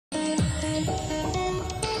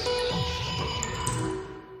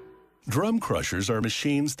Drum crushers are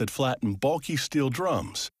machines that flatten bulky steel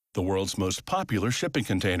drums, the world's most popular shipping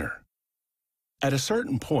container. At a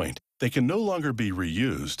certain point, they can no longer be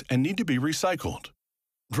reused and need to be recycled.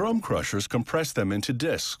 Drum crushers compress them into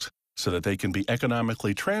discs so that they can be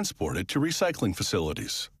economically transported to recycling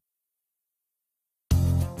facilities.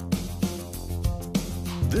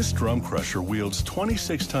 This drum crusher wields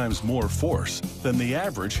 26 times more force than the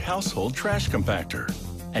average household trash compactor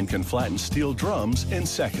and can flatten steel drums in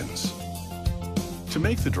seconds. To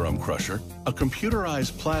make the drum crusher, a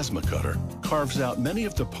computerized plasma cutter carves out many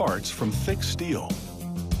of the parts from thick steel.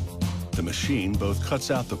 The machine both cuts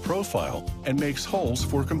out the profile and makes holes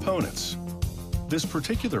for components. This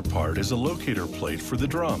particular part is a locator plate for the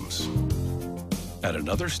drums. At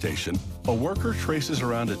another station, a worker traces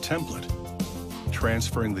around a template,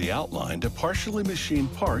 transferring the outline to partially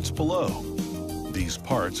machined parts below. These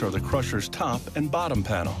parts are the crusher's top and bottom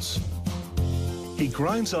panels. He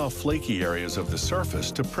grinds off flaky areas of the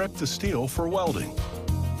surface to prep the steel for welding.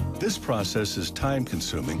 This process is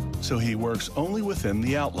time-consuming, so he works only within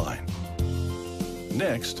the outline.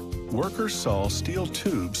 Next, workers saw steel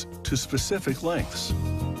tubes to specific lengths.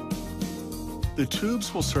 The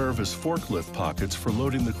tubes will serve as forklift pockets for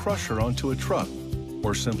loading the crusher onto a truck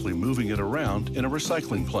or simply moving it around in a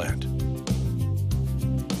recycling plant.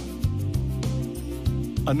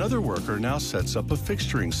 Another worker now sets up a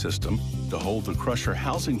fixturing system to hold the crusher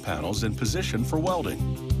housing panels in position for welding.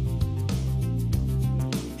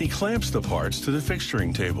 He clamps the parts to the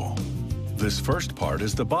fixturing table. This first part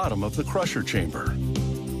is the bottom of the crusher chamber.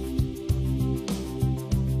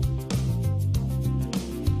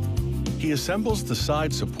 He assembles the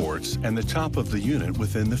side supports and the top of the unit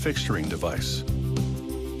within the fixturing device.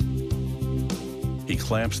 He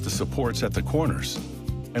clamps the supports at the corners,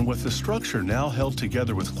 and with the structure now held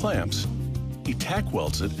together with clamps, he tack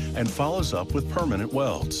welds it and follows up with permanent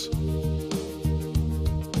welds.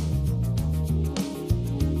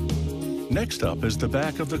 Next up is the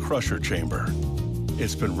back of the crusher chamber.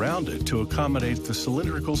 It's been rounded to accommodate the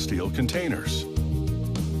cylindrical steel containers.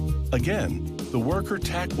 Again, the worker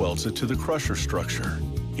tack welds it to the crusher structure.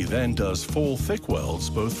 He then does full thick welds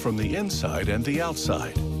both from the inside and the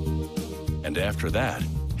outside. And after that,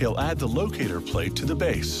 he'll add the locator plate to the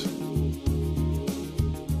base.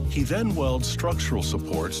 He then welds structural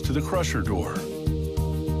supports to the crusher door.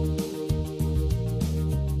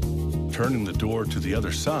 Turning the door to the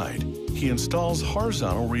other side, he installs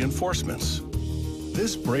horizontal reinforcements.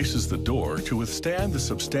 This braces the door to withstand the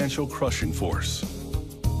substantial crushing force.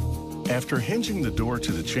 After hinging the door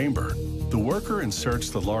to the chamber, the worker inserts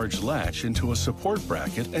the large latch into a support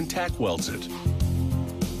bracket and tack welds it.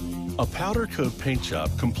 A powder coat paint job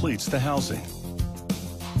completes the housing.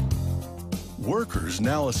 Workers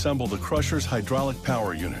now assemble the crusher's hydraulic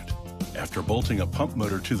power unit. After bolting a pump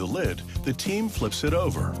motor to the lid, the team flips it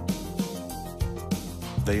over.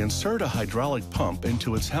 They insert a hydraulic pump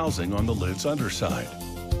into its housing on the lid's underside.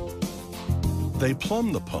 They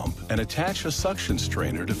plumb the pump and attach a suction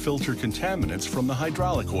strainer to filter contaminants from the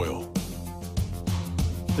hydraulic oil.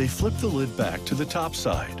 They flip the lid back to the top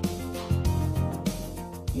side.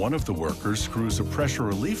 One of the workers screws a pressure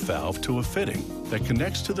relief valve to a fitting that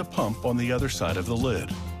connects to the pump on the other side of the lid.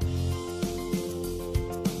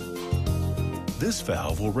 This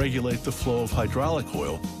valve will regulate the flow of hydraulic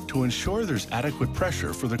oil to ensure there's adequate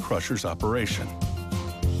pressure for the crusher's operation.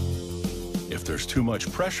 If there's too much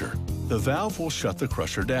pressure, the valve will shut the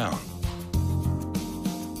crusher down.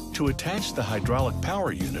 To attach the hydraulic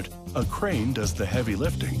power unit, a crane does the heavy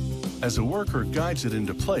lifting as a worker guides it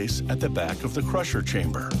into place at the back of the crusher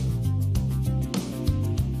chamber.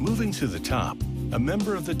 Moving to the top, a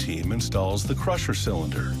member of the team installs the crusher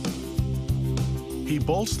cylinder. He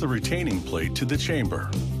bolts the retaining plate to the chamber.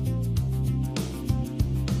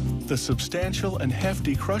 The substantial and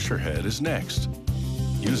hefty crusher head is next.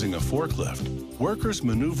 Using a forklift, workers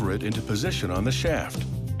maneuver it into position on the shaft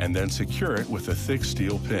and then secure it with a thick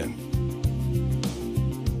steel pin.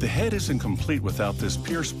 The head isn't complete without this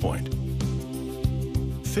pierce point.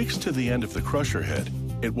 Fixed to the end of the crusher head,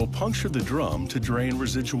 it will puncture the drum to drain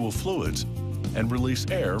residual fluids and release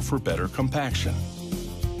air for better compaction.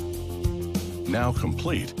 Now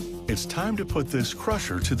complete, it's time to put this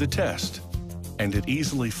crusher to the test, and it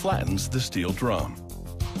easily flattens the steel drum.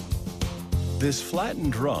 This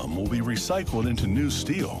flattened drum will be recycled into new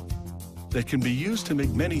steel that can be used to make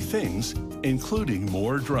many things, including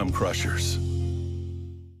more drum crushers.